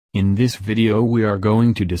In this video we are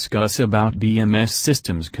going to discuss about BMS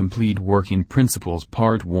Systems Complete Working Principles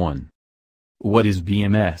Part 1. What is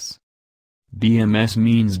BMS? BMS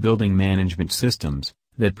means Building Management Systems,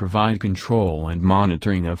 that provide control and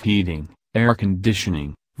monitoring of heating, air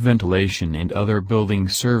conditioning, ventilation and other building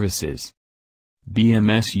services.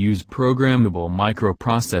 BMS use programmable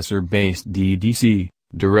microprocessor-based DDC,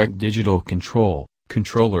 direct digital control,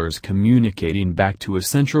 controllers communicating back to a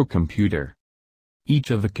central computer.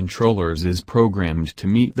 Each of the controllers is programmed to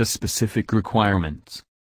meet the specific requirements.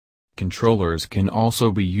 Controllers can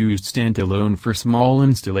also be used standalone for small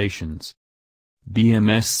installations.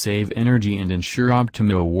 BMS save energy and ensure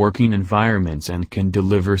optimal working environments and can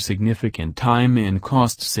deliver significant time and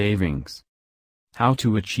cost savings. How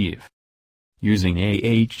to achieve? Using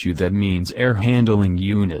AHU, that means Air Handling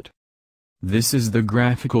Unit. This is the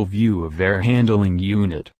graphical view of Air Handling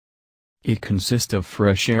Unit. It consists of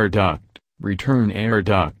fresh air duct, return air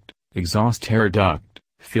duct, exhaust air duct,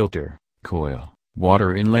 filter, coil,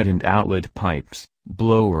 water inlet and outlet pipes,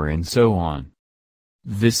 blower and so on.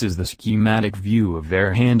 This is the schematic view of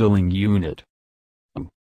Air Handling Unit.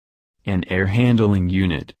 An Air Handling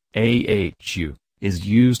Unit, AHU, is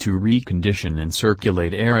used to recondition and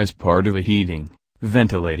circulate air as part of a heating,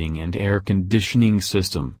 ventilating and air conditioning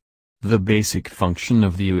system. The basic function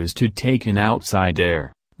of the U is to take in outside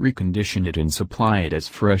air, recondition it and supply it as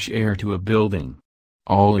fresh air to a building.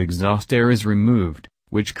 All exhaust air is removed,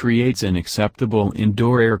 which creates an acceptable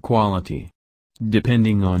indoor air quality.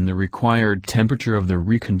 Depending on the required temperature of the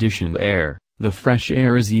reconditioned air, the fresh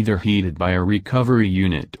air is either heated by a recovery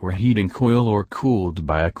unit or heating coil or cooled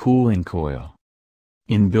by a cooling coil.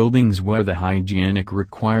 In buildings where the hygienic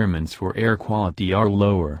requirements for air quality are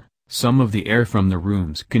lower, some of the air from the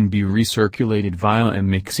rooms can be recirculated via a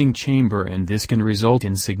mixing chamber, and this can result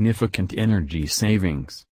in significant energy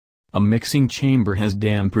savings. A mixing chamber has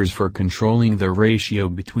dampers for controlling the ratio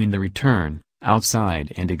between the return,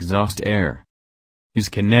 outside and exhaust air. Is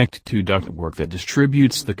connected to ductwork that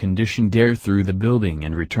distributes the conditioned air through the building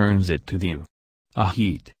and returns it to the U. A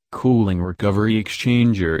heat, cooling recovery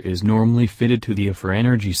exchanger is normally fitted to the U for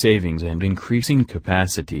energy savings and increasing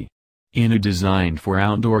capacity. In a design for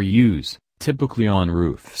outdoor use, typically on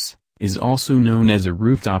roofs, is also known as a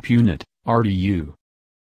rooftop unit, RTU.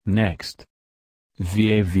 Next.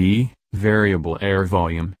 VAV, variable air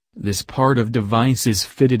volume. This part of device is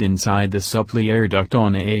fitted inside the supply air duct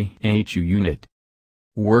on a AHU unit.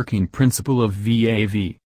 Working principle of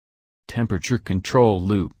VAV. Temperature control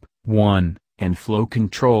loop, 1, and flow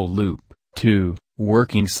control loop, 2,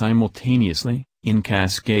 working simultaneously, in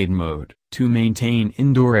cascade mode, to maintain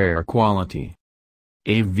indoor air quality.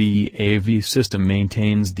 A VAV system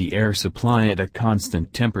maintains the air supply at a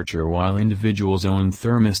constant temperature while individual zone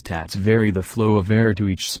thermostats vary the flow of air to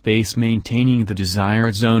each space, maintaining the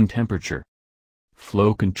desired zone temperature.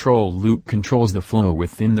 Flow control loop controls the flow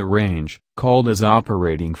within the range, called as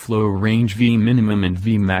operating flow range V minimum and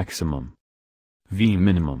V maximum. V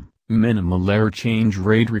minimum, minimal air change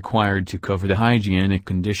rate required to cover the hygienic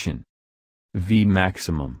condition. V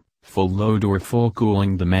maximum, full load or full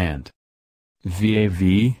cooling demand.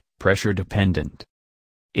 VAV, pressure dependent.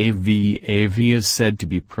 A VAV is said to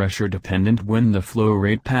be pressure dependent when the flow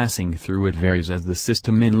rate passing through it varies as the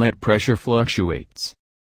system inlet pressure fluctuates.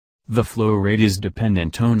 The flow rate is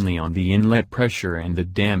dependent only on the inlet pressure and the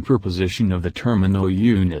damper position of the terminal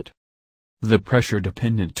unit. The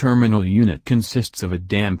pressure-dependent terminal unit consists of a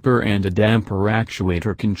damper and a damper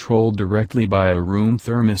actuator controlled directly by a room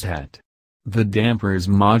thermostat. The damper is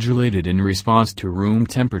modulated in response to room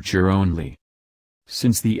temperature only.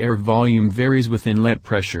 Since the air volume varies with inlet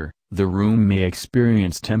pressure, the room may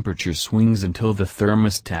experience temperature swings until the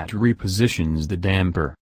thermostat repositions the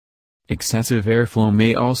damper. Excessive airflow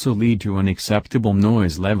may also lead to unacceptable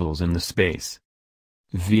noise levels in the space.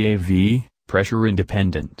 VAV, pressure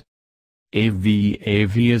independent. A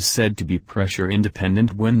VAV is said to be pressure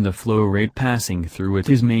independent when the flow rate passing through it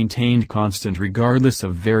is maintained constant regardless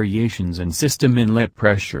of variations in system inlet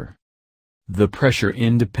pressure. The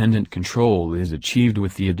pressure-independent control is achieved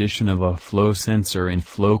with the addition of a flow sensor and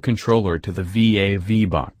flow controller to the VAV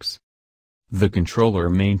box. The controller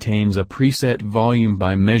maintains a preset volume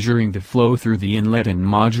by measuring the flow through the inlet and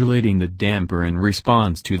modulating the damper in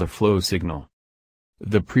response to the flow signal.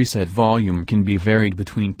 The preset volume can be varied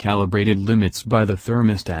between calibrated limits by the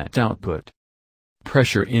thermostat output.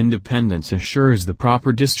 Pressure independence assures the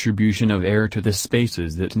proper distribution of air to the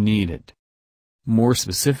spaces that need it. More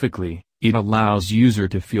specifically, it allows user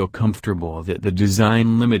to feel comfortable that the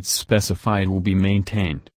design limits specified will be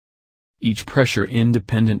maintained. Each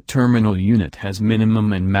pressure-independent terminal unit has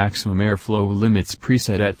minimum and maximum airflow limits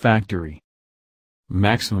preset at factory.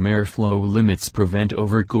 Maximum airflow limits prevent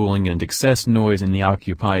overcooling and excess noise in the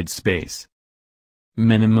occupied space.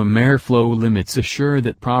 Minimum airflow limits assure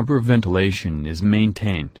that proper ventilation is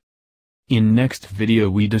maintained. In next video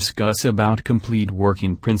we discuss about complete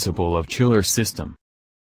working principle of chiller system.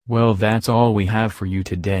 Well, that's all we have for you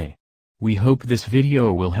today. We hope this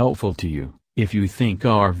video will helpful to you. If you think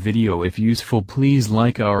our video is useful, please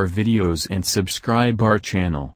like our videos and subscribe our channel.